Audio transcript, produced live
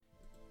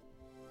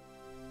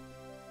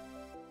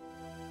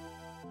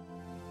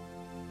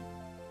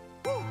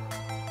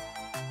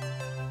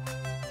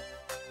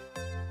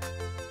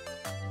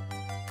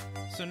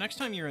So next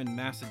time you're in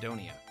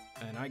Macedonia,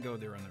 and I go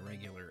there on the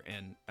regular,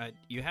 and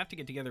you have to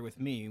get together with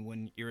me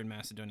when you're in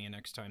Macedonia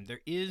next time. There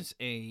is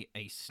a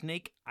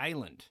Snake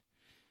Island,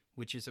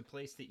 which is a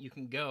place that you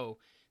can go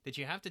that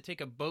you have to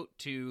take a boat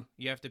to.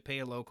 You have to pay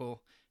a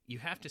local. You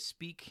have to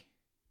speak.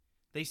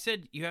 They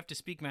said you have to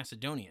speak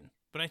Macedonian,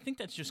 but I think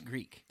that's just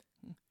Greek.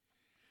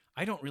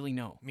 I don't really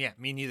know. Yeah,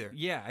 me neither.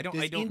 Yeah, I don't.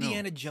 Does I don't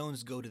Indiana know.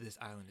 Jones go to this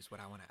island? Is what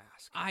I want to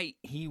ask.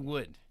 He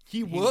would.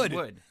 He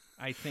would.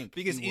 I think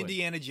Because he would.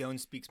 Indiana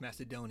Jones speaks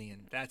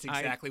Macedonian. That's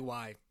exactly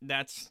why.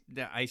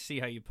 I see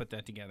how you put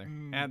that together.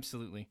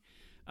 Absolutely.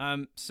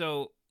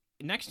 So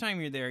next time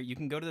you're there, you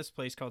can go to this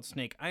place called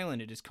Snake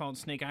Island. It is called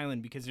Snake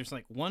Island because there's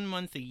like 1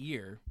 month a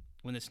year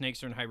when the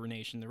snakes are in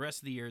hibernation. The rest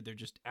of the year, they're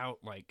just out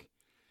like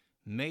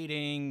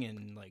mating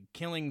and like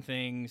killing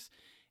things.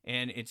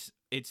 And it's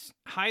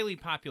highly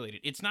populated.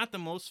 It's not the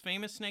most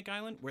famous Snake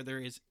Island where there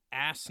is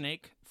a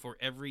snake for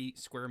every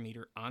square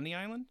meter on the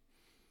island.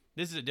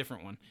 This is a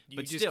different one. You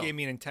but just still, gave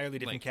me an entirely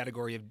different like,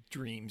 category of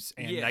dreams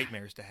and yeah.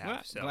 nightmares to have. Well,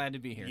 So glad to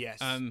be here.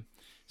 Yes.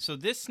 So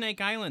this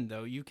Snake Island,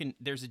 though,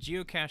 there's a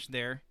geocache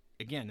there.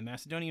 Again, the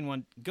Macedonian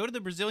one. Go to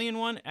the Brazilian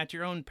one at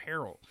your own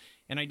peril,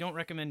 and I don't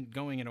recommend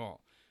going at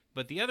all.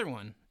 But the other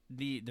one,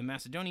 the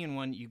Macedonian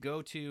one, you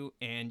go to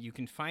and you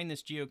can find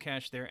this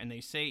geocache there, and they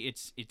say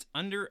it's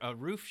under a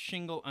roof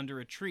shingle under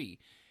a tree,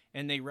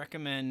 and they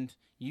recommend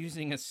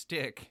using a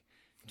stick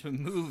to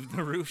move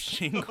the roof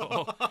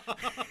shingle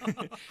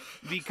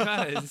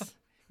because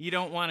you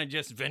don't want to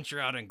just venture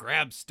out and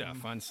grab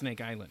stuff on Snake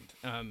Island.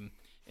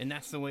 And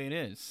that's the way it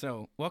is.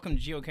 So welcome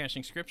to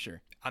Geocaching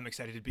Scripture. I'm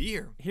excited to be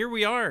here. Here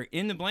we are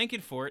in the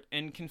blanket fort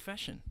and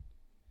confession.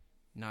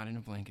 Not in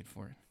a blanket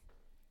fort.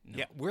 No.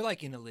 Yeah, we're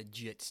like in a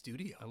legit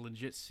studio. A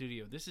legit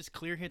studio. This is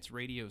Clear Hits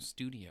Radio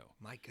Studio.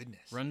 My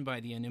goodness. Run by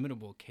the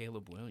inimitable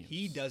Caleb Williams.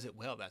 He does it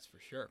well, that's for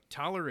sure.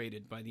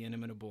 Tolerated by the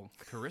inimitable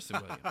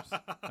Carissa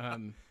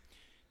Williams.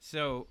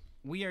 So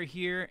we are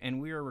here and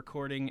we are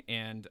recording,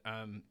 and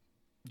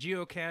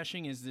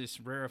geocaching is this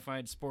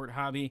rarefied sport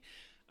hobby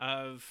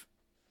of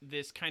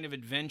this kind of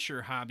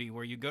adventure hobby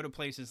where you go to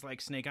places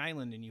like Snake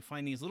Island and you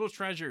find these little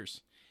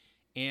treasures,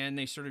 and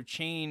they sort of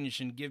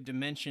change and give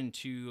dimension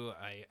to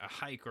a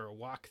hike or a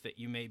walk that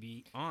you may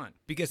be on.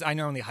 Because I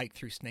normally hike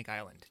through Snake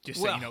Island,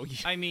 just Well, so you know.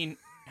 I mean,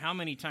 how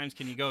many times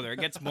can you go there? It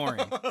gets boring,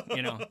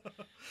 you know.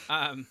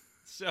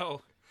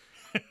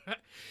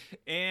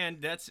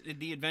 And that's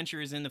the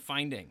adventure is in the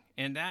finding,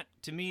 and that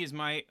to me is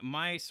my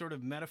sort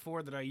of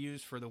metaphor that I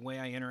use for the way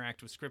I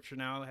interact with Scripture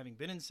now. Having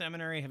been in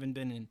seminary, having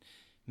been in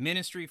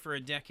ministry for a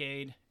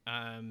decade,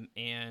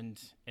 and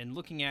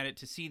looking at it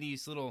to see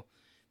these little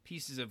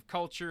pieces of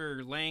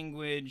culture,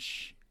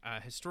 language,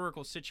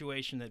 historical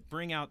situation that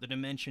bring out the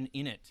dimension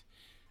in it.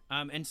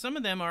 And some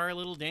of them are a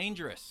little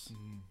dangerous.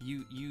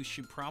 You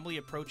should probably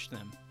approach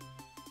them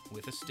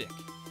with a stick.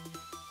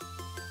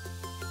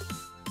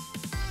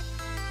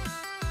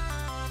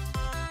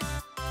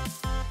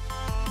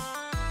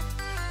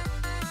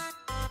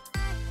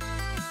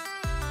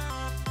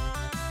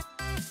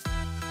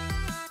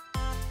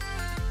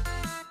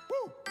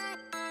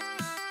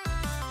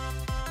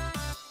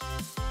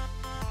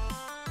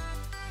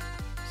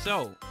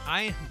 So,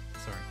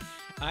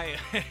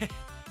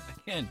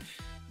 again,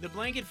 the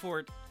blanket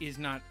fort is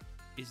not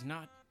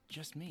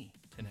just me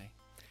today.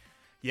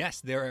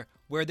 Yes,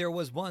 where there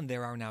was one,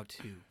 there are now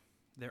two.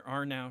 There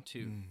are now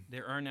two.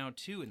 There are now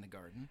two in the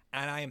garden.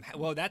 And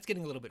that's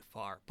getting a little bit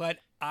far, but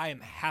I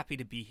am happy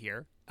to be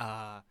here,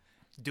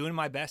 doing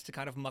my best to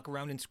kind of muck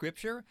around in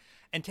Scripture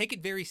and take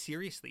it very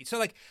seriously. So,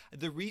 like,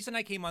 the reason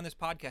I came on this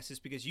podcast is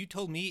because you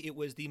told me it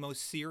was the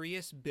most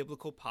serious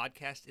biblical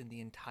podcast in the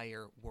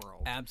entire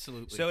world.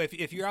 Absolutely. So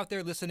if you're out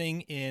there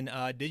listening in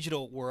a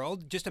digital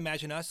world, just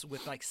imagine us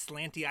with, like,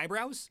 slanty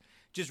eyebrows,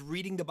 just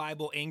reading the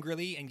Bible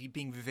angrily and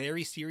being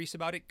very serious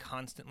about it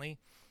constantly.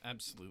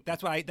 Absolutely.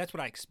 That's what I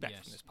expect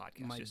from this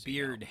podcast. My just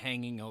beard so you know.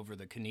 hanging over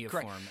the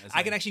cuneiform. Correct. As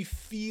I can actually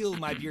feel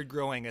my beard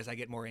growing as I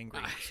get more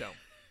angry. So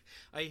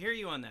I hear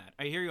you on that.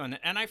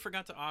 And I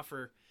forgot to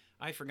offer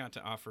a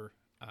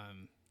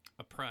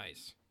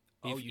prize.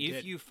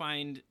 If you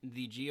find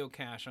the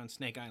geocache on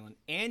Snake Island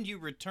and you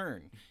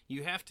return,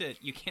 you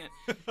can't.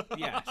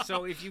 Yeah.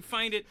 So if you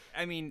find it,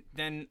 I mean,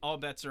 then all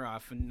bets are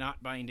off and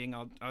not binding.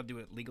 I'll do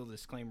a legal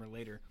disclaimer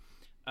later.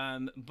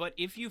 But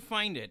if you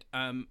find it,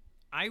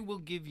 I will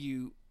give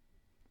you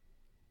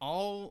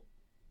all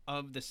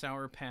of the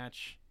Sour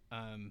Patch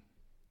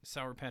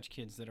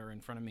Kids that are in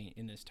front of me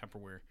in this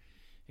Tupperware,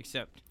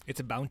 except it's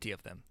a bounty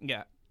of them.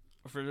 yeah,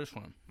 for this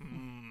one.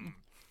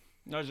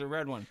 There's a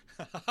red one.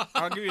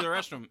 I'll give you the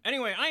rest of them.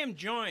 Anyway, I am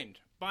joined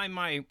by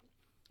my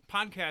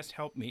podcast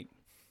helpmeet,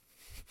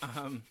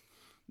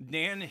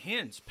 Dan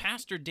Hintz,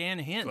 Pastor Dan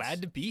Hintz.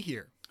 Glad to be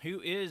here. Who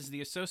is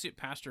the associate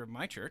pastor of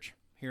my church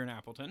here in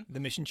Appleton.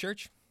 The Mission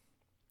Church?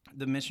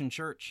 The Mission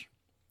Church,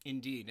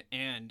 indeed.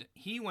 And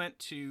he went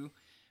to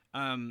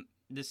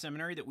the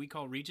seminary that we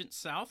call Regent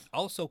South.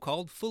 Also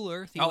called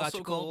Fuller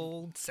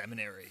Theological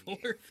Seminary.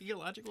 Fuller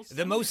Theological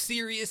Seminary. The most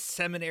serious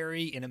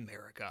seminary in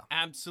America.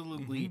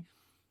 Absolutely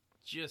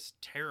just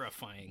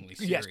terrifyingly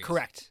serious. Yes,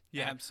 correct.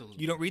 Yeah,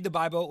 Absolutely. You don't read the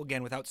Bible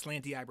again without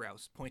slanty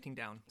eyebrows pointing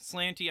down.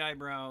 Slanty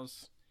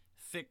eyebrows,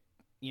 thick,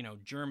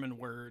 German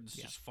words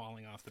just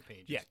falling off the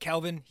pages. Yeah,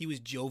 Calvin, he was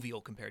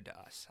jovial compared to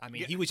us. I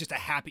mean, he was just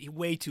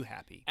way too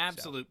happy.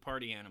 Absolute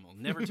party animal.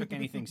 Never took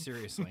anything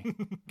seriously.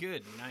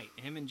 Good night.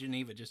 Him and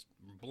Geneva just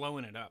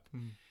blowing it up.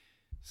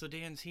 So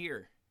Dan's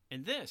here.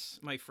 And this,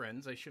 my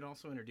friends, I should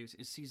also introduce,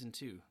 is season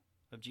 2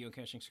 of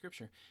Geocaching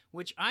Scripture,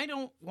 which I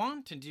don't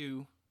want to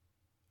do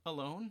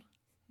alone.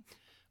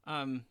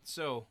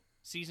 So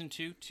season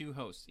 2, 2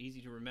 hosts,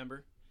 easy to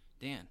remember.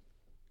 Dan,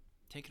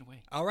 take it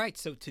away. All right,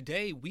 so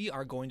today we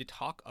are going to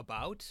talk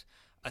about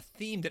a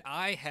theme that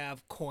I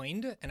have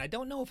coined, and I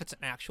don't know if it's an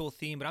actual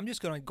theme, but I'm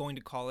just going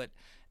to call it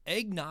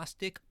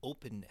agnostic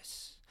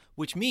openness,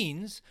 which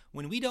means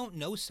when we don't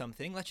know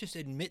something, let's just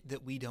admit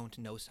that we don't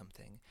know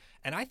something.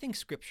 And I think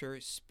Scripture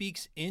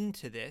speaks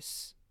into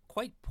this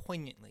quite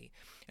poignantly.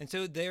 And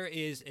so there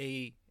is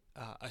a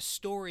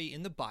story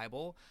in the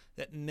Bible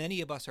that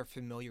many of us are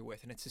familiar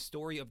with, and it's the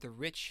story of the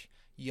rich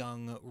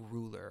young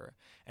ruler.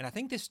 And I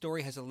think this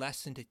story has a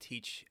lesson to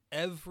teach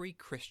every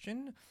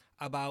Christian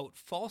about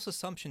false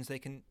assumptions they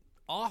can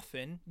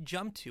often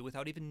jump to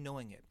without even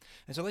knowing it.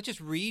 And so let's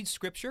just read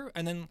Scripture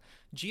and then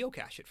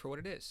geocache it for what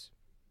it is.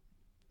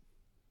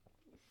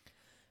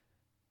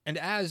 And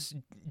as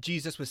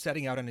Jesus was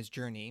setting out on his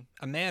journey,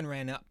 a man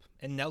ran up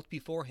and knelt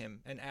before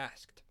him and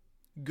asked,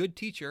 "Good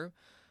teacher,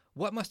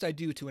 what must I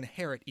do to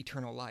inherit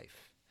eternal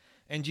life?"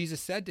 And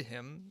Jesus said to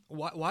him,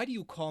 Why do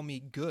you call me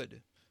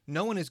good?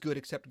 No one is good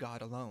except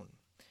God alone.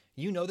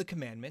 You know the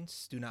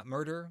commandments: do not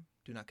murder,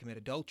 do not commit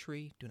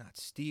adultery, do not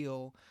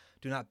steal,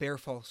 do not bear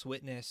false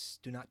witness,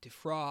 do not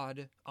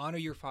defraud, honor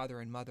your father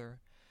and mother.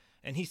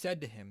 And he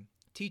said to him,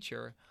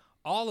 "Teacher,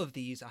 all of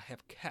these I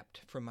have kept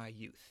from my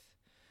youth."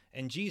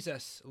 And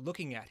Jesus,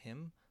 looking at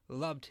him,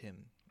 loved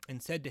him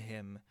and said to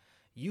him,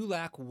 "You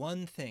lack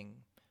one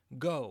thing.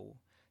 Go,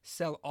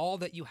 sell all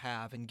that you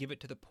have and give it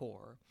to the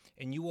poor,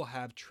 and you will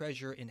have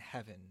treasure in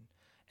heaven.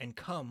 And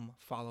come,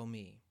 follow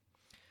me."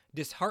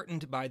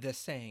 Disheartened by this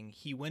saying,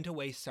 he went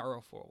away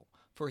sorrowful,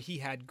 for he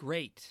had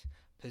great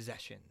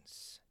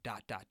possessions. ...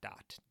 Dun,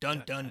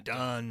 dun,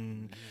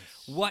 dun.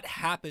 Yes. What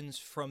happens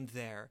from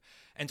there?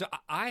 And so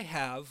I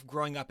have,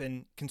 growing up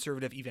in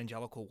conservative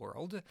evangelical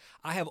world,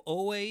 I have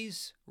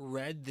always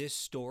read this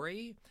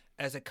story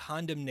as a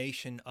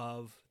condemnation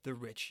of the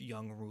rich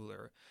young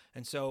ruler.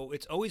 And so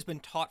it's always been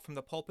taught from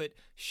the pulpit,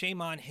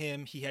 shame on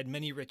him, he had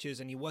many riches,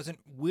 and he wasn't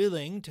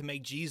willing to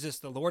make Jesus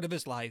the Lord of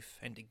his life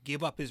and to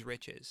give up his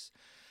riches.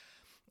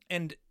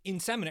 And in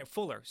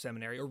Fuller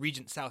Seminary, or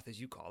Regent South as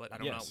you call it, I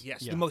don't know.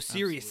 Yes, the most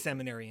serious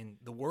seminary in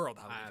the world,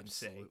 I would even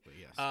say.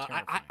 Yes.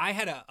 I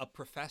had a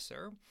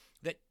professor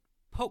that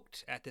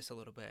poked at this a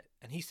little bit,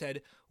 and he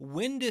said,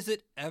 when does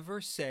it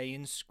ever say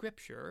in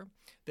Scripture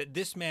that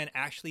this man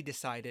actually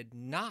decided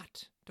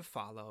not to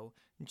follow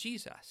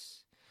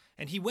Jesus?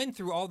 And he went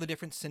through all the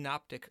different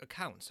synoptic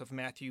accounts of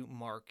Matthew,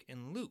 Mark,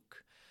 and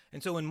Luke.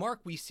 And so in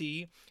Mark, we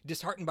see,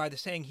 disheartened by the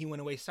saying, he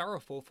went away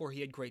sorrowful, for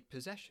he had great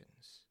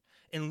possessions.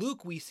 In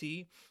Luke, we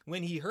see,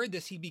 when he heard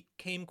this, he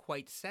became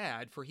quite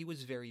sad, for he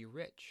was very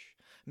rich.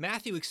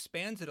 Matthew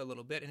expands it a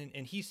little bit,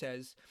 and he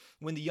says,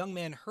 when the young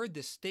man heard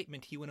this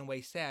statement, he went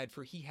away sad,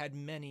 for he had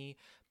many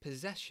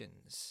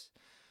possessions.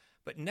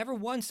 But never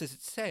once does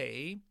it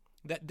say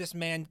that this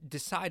man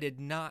decided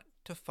not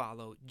to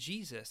follow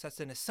Jesus. That's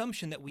an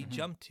assumption that we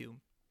jump to.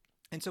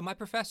 And so my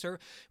professor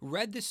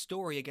read this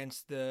story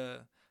against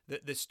the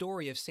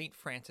story of St.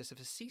 Francis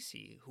of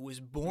Assisi, who was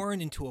born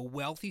into a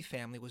wealthy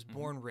family, was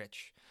born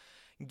rich,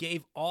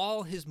 gave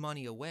all his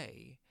money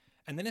away,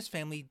 and then his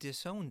family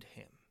disowned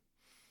him.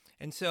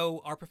 And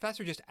so our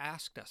professor just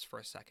asked us for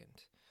a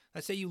second.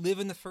 Let's say you live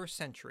in the first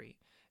century,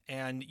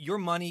 and your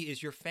money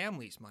is your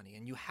family's money,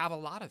 and you have a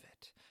lot of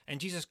it. And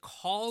Jesus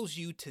calls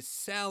you to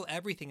sell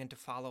everything and to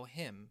follow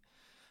him.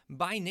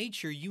 By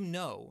nature, you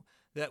know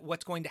that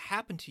what's going to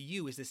happen to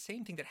you is the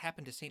same thing that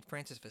happened to St.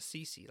 Francis of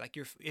Assisi. Like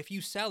if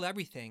you sell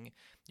everything,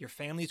 your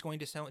family is going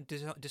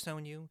to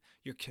disown you.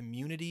 Your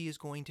community is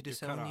going to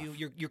disown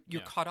you.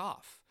 You're cut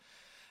off.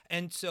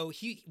 And so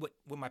what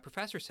my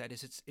professor said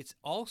is it's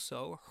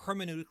also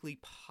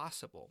hermeneutically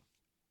possible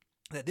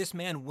that this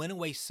man went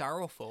away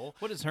sorrowful.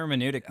 What does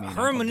hermeneutic mean?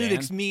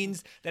 Hermeneutics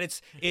means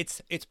that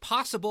it's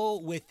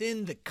possible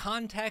within the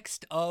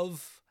context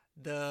of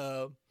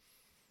the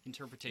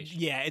interpretation.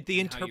 Yeah, the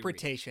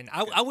interpretation.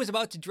 I was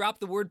about to drop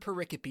the word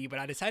pericope, but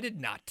I decided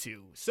not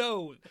to.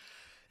 So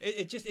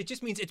it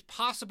just means it's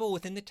possible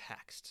within the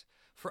text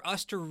for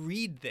us to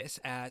read this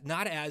as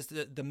not as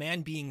the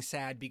man being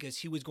sad because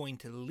he was going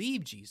to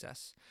leave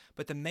Jesus,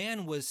 but the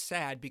man was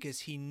sad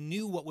because he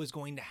knew what was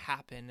going to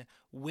happen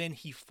when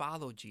he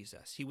followed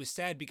Jesus. He was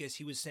sad because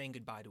he was saying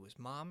goodbye to his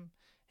mom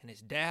and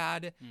his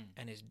dad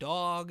and his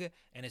dog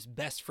and his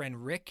best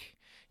friend Rick.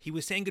 He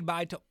was saying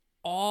goodbye to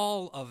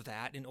all of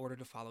that in order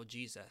to follow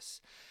Jesus.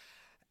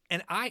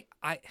 And I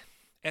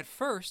at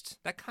first,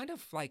 that kind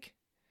of like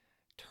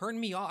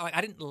turned me off.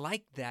 I didn't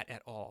like that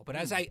at all. But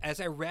as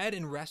I read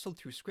and wrestled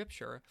through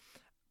Scripture,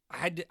 I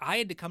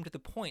had to come to the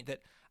point that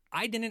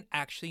I didn't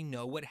actually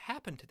know what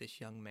happened to this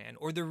young man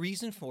or the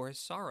reason for his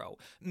sorrow.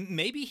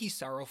 Maybe he's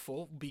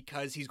sorrowful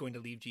because he's going to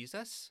leave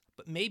Jesus,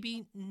 but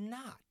maybe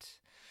not.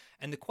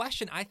 And the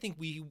question I think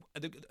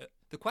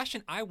the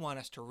question I want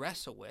us to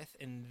wrestle with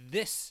in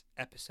this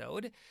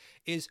episode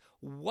is,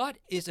 what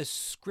is a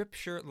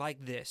scripture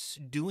like this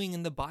doing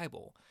in the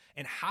Bible?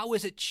 And how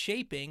is it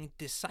shaping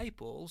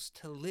disciples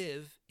to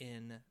live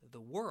in the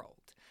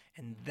world?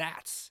 And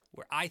that's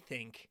where I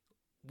think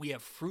we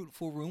have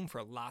fruitful room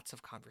for lots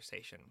of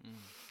conversation.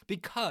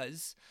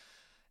 Because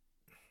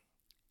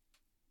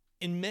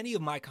in many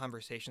of my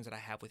conversations that I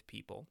have with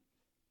people,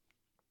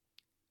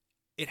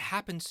 it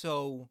happens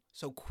so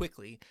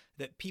quickly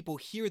that people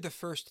hear the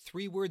first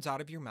 3 words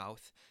out of your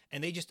mouth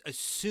and they just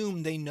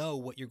assume they know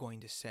what you're going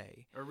to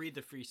say. Or read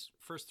the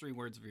first 3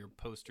 words of your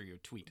post or your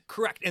tweet.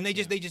 Correct. And they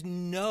just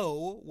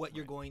know what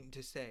you're going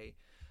to say.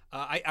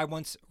 I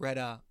once read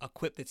a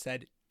quip that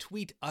said,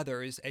 "Tweet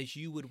others as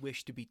you would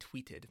wish to be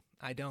tweeted."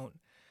 I don't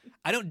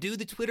do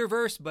the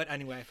Twitterverse, but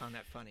anyway, I found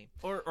that funny.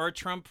 Or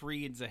Trump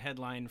reads a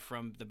headline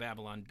from the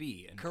Babylon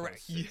Bee. And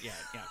correct. Yeah.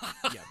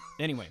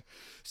 Anyway.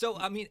 So,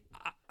 I mean,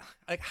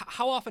 like,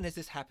 how often has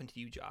this happened to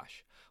you,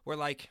 Josh? Where,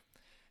 like,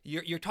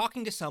 you're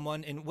talking to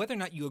someone, and whether or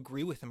not you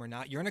agree with them or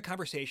not, you're in a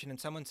conversation, and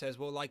someone says,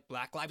 well, like,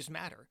 Black Lives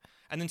Matter.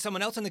 And then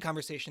someone else in the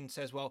conversation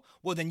says, well,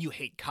 then you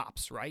hate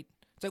cops, right?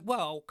 It's like,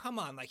 well, come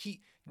on. Like,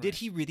 did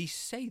he really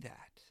say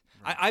that?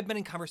 Right. I've been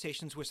in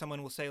conversations where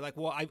someone will say, like,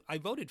 well, I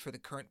voted for the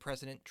current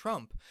president,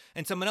 Trump.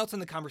 And someone else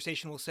in the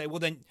conversation will say, well,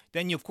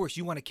 then you, of course,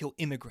 you want to kill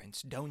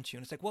immigrants, don't you?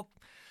 And it's like, well,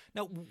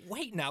 now,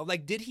 wait now.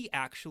 Like, did he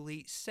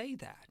actually say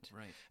that?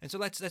 Right. And so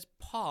let's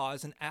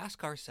pause and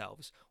ask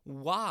ourselves,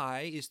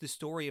 why is the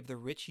story of the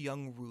rich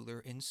young ruler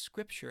in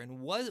Scripture?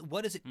 And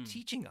what is it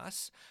teaching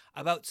us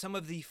about some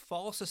of the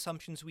false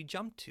assumptions we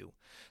jump to?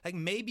 Like,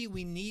 maybe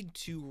we need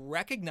to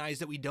recognize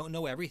that we don't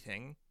know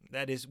everything.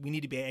 That is, we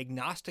need to be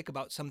agnostic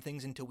about some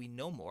things until we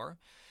know more.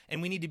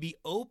 And we need to be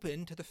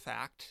open to the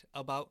fact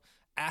about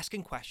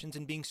asking questions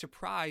and being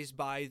surprised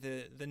by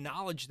the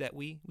knowledge that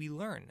we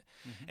learn.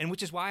 And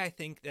which is why I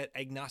think that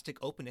agnostic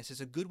openness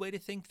is a good way to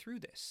think through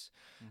this,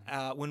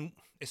 when,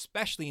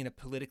 especially in a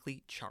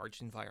politically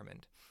charged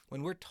environment.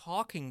 When we're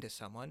talking to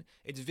someone,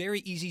 it's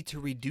very easy to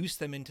reduce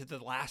them into the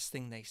last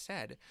thing they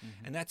said.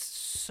 And that's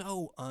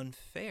so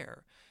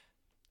unfair.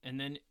 And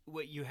then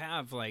what you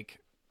have, like,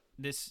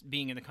 this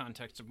being in the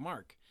context of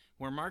Mark,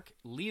 where Mark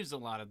leaves a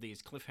lot of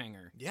these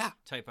cliffhanger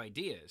type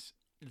ideas.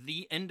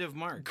 The end of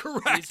Mark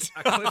Correct. is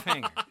a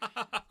cliffhanger.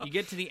 You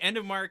get to the end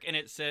of Mark and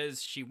it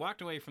says she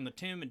walked away from the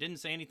tomb and didn't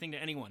say anything to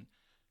anyone.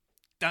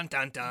 Dun,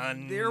 dun,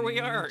 dun. There we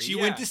are. She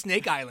went to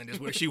Snake Island is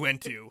where she went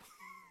to.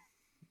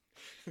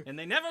 And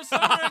they never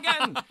saw her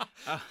again.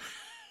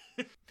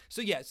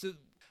 So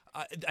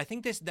I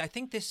think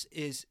this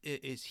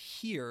is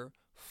here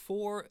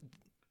for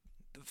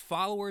the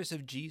followers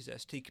of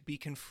Jesus to be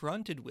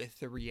confronted with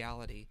the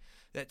reality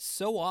that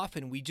so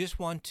often we just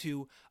want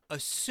to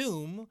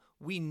assume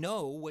we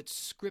know what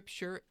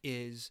Scripture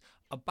is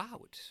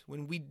about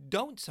when we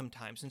don't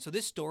sometimes. And so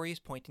this story is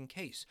point in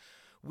case.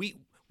 We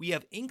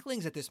have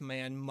inklings that this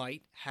man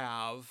might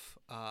have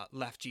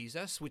left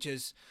Jesus, which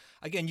is,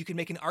 again, you can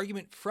make an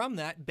argument from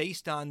that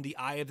based on the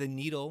eye of the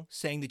needle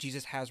saying that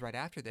Jesus has right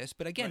after this.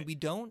 But again, we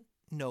don't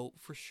know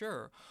for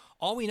sure.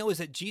 All we know is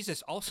that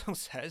Jesus also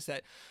says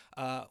that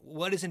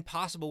what is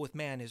impossible with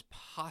man is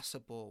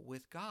possible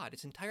with God.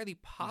 It's entirely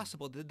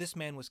possible that this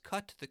man was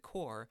cut to the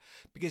core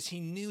because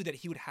he knew that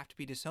he would have to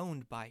be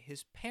disowned by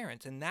his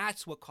parents, and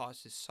that's what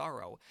caused his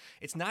sorrow.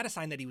 It's not a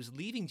sign that he was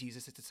leaving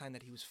Jesus, it's a sign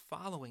that he was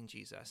following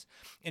Jesus.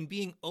 And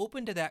being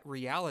open to that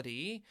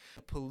reality,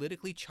 a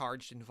politically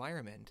charged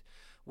environment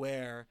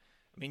where,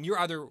 I mean, you're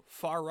either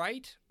far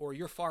right or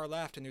you're far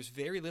left, and there's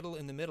very little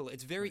in the middle.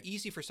 It's very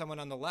easy for someone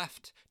on the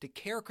left to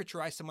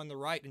caricaturize someone on the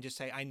right and just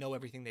say, I know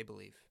everything they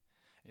believe.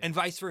 Yeah. And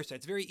vice versa.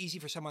 It's very easy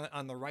for someone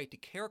on the right to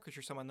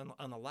caricature someone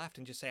on the left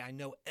and just say, I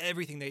know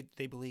everything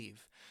they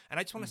believe. And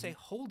I just want to say,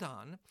 hold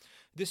on.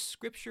 This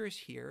Scripture is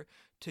here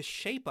to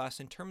shape us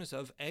in terms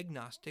of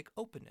agnostic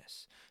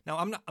openness. Now,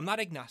 I'm not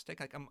agnostic.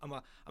 Like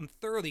I'm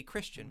thoroughly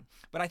Christian,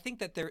 but I think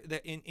that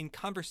in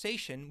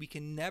conversation we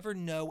can never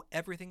know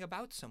everything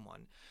about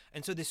someone,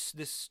 and so this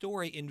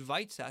story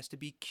invites us to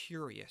be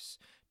curious,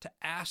 to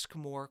ask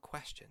more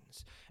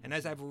questions. And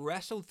as I've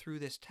wrestled through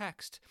this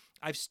text,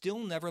 I've still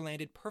never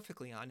landed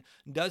perfectly on,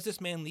 does this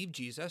man leave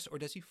Jesus or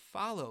does he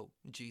follow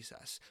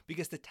Jesus?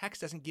 Because the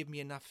text doesn't give me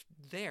enough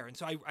there. And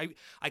so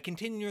I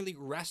continually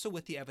wrestle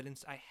with the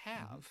evidence I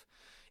have.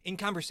 In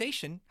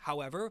conversation,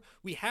 however,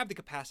 we have the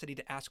capacity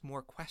to ask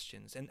more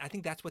questions. And I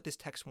think that's what this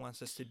text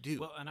wants us to do.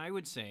 Well, and I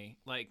would say,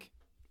 like,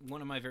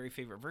 one of my very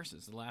favorite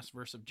verses, the last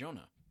verse of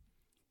Jonah.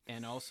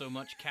 And also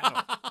much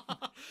cattle.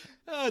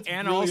 And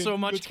brilliant. Also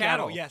much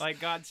cattle. Yes.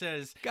 Like God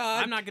says,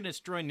 I'm not going to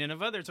destroy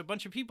Nineveh. There's a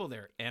bunch of people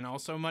there. And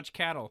also much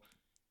cattle.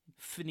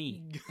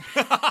 Fnee.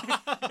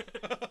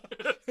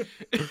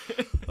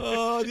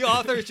 Oh, the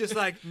author is just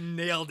like,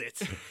 nailed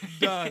it.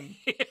 Done.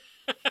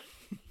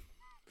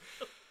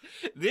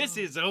 This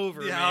is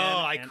over, Yeah, man. oh,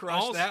 I And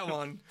crushed also, that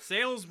one.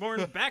 Sails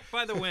borne back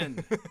by the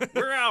wind.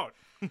 We're out.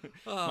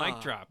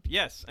 Mic drop.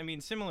 Yes, I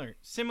mean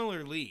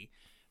similarly,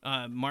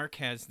 Mark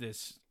has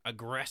this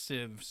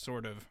aggressive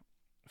sort of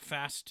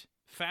fast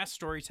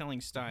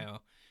storytelling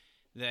style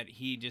that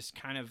he just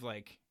kind of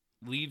like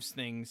leaves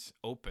things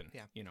open.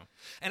 Yeah. You know.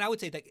 And I would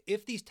say that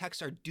if these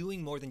texts are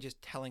doing more than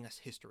just telling us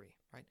history,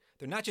 right?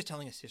 They're not just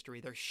telling us history,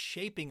 they're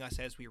shaping us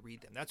as we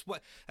read them. That's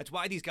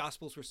why these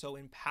gospels were so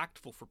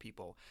impactful for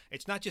people.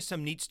 It's not just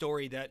some neat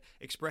story that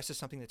expresses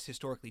something that's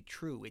historically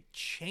true. It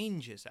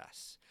changes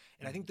us.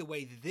 And I think the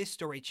way this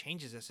story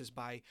changes us is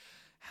by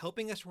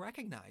helping us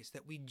recognize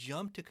that we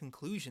jump to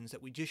conclusions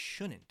that we just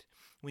shouldn't.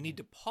 We need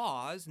to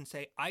pause and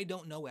say, I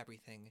don't know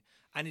everything.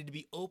 I need to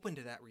be open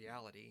to that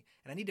reality.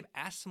 And I need to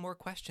ask some more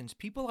questions.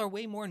 People are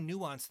way more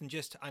nuanced than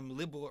just I'm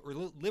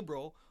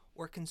liberal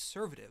or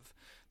conservative.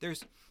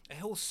 There's a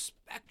whole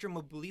spectrum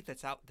of belief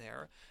that's out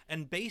there.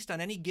 And based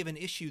on any given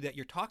issue that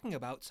you're talking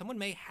about, someone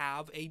may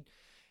have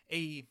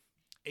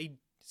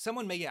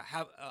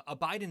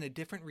abide in a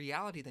different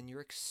reality than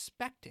you're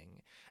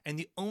expecting. And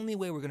the only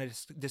way we're going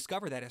to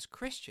discover that as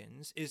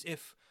Christians is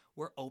if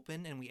we're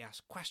open and we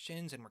ask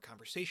questions and we're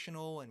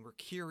conversational and we're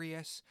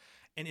curious.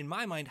 And in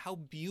my mind, how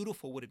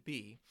beautiful would it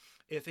be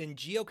if in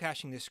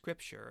geocaching this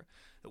scripture,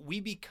 we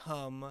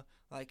become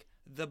like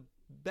the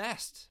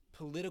best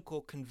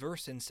political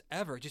conversants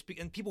ever,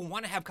 and people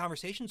want to have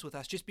conversations with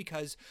us just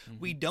because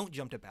we don't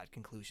jump to bad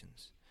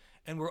conclusions.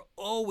 And we're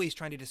always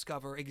trying to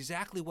discover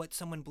exactly what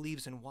someone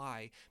believes and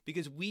why,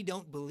 because we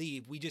don't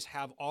believe we just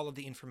have all of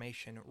the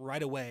information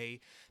right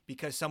away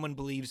because someone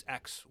believes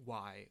X,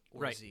 Y,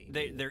 or Z.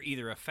 They're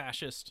either a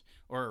fascist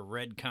or a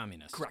red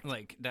communist. Correct.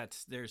 Like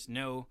there's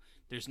no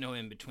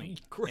in between.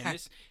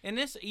 Correct. And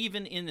this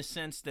even in the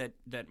sense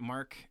that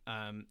Mark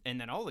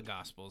and that all the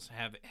Gospels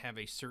have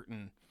a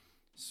certain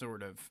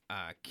sort of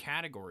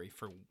category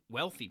for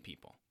wealthy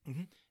people.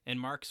 Mm-hmm. And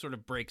Mark sort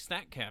of breaks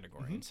that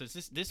category and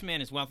says this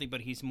man is wealthy,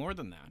 but he's more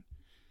than that.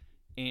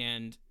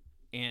 And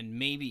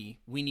maybe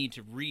we need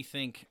to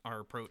rethink our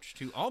approach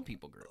to all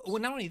people groups.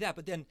 Well, not only that,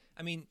 but then,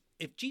 I mean,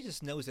 if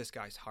Jesus knows this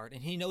guy's heart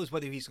and he knows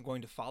whether he's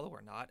going to follow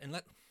or not,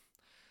 and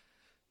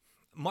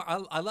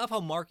I love how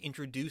Mark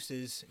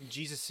introduces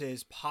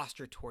Jesus's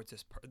posture towards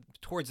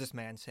this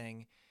man,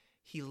 saying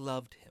he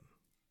loved him.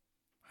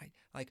 Right?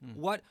 Like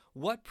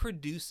what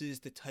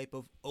produces the type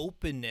of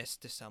openness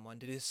to someone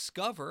to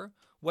discover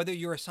whether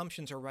your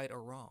assumptions are right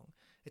or wrong?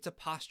 It's a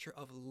posture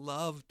of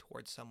love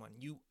towards someone.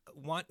 You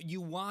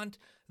want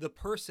the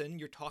person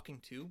you're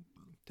talking to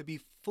be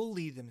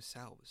fully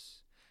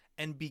themselves.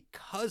 And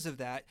because of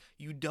that,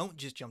 you don't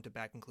just jump to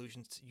bad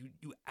conclusions.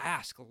 You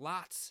ask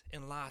lots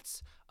and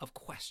lots of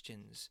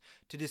questions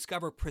to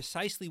discover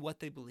precisely what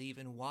they believe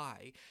and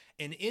why.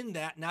 And in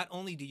that, not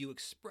only do you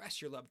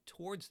express your love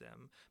towards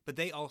them, but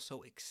they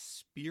also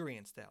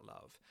experience that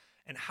love.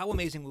 And how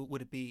amazing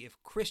would it be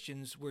if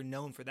Christians were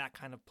known for that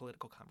kind of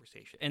political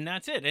conversation? And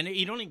that's it. And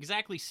you don't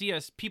exactly see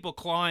us people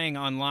clawing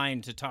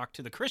online to talk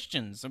to the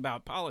Christians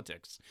about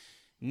politics.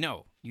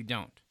 No, you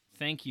don't.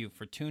 Thank you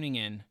for tuning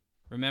in.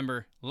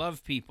 Remember,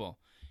 love people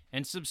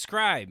and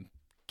subscribe,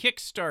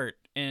 Kickstart,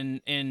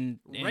 and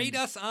rate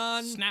us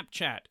on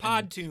Snapchat,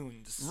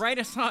 PodTunes. Write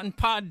us on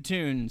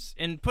PodTunes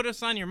and put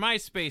us on your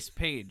MySpace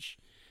page.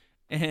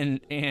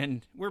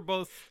 And we're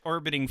both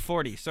orbiting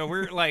 40, so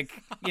we're like,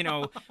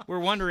 we're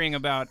wondering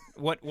about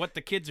what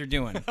the kids are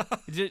doing.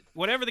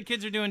 Whatever the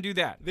kids are doing, do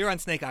that. They're on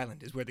Snake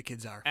Island, is where the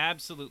kids are.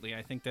 Absolutely,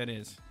 I think that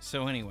is.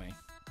 So anyway,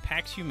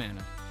 Pax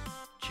Humana.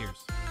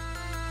 Cheers.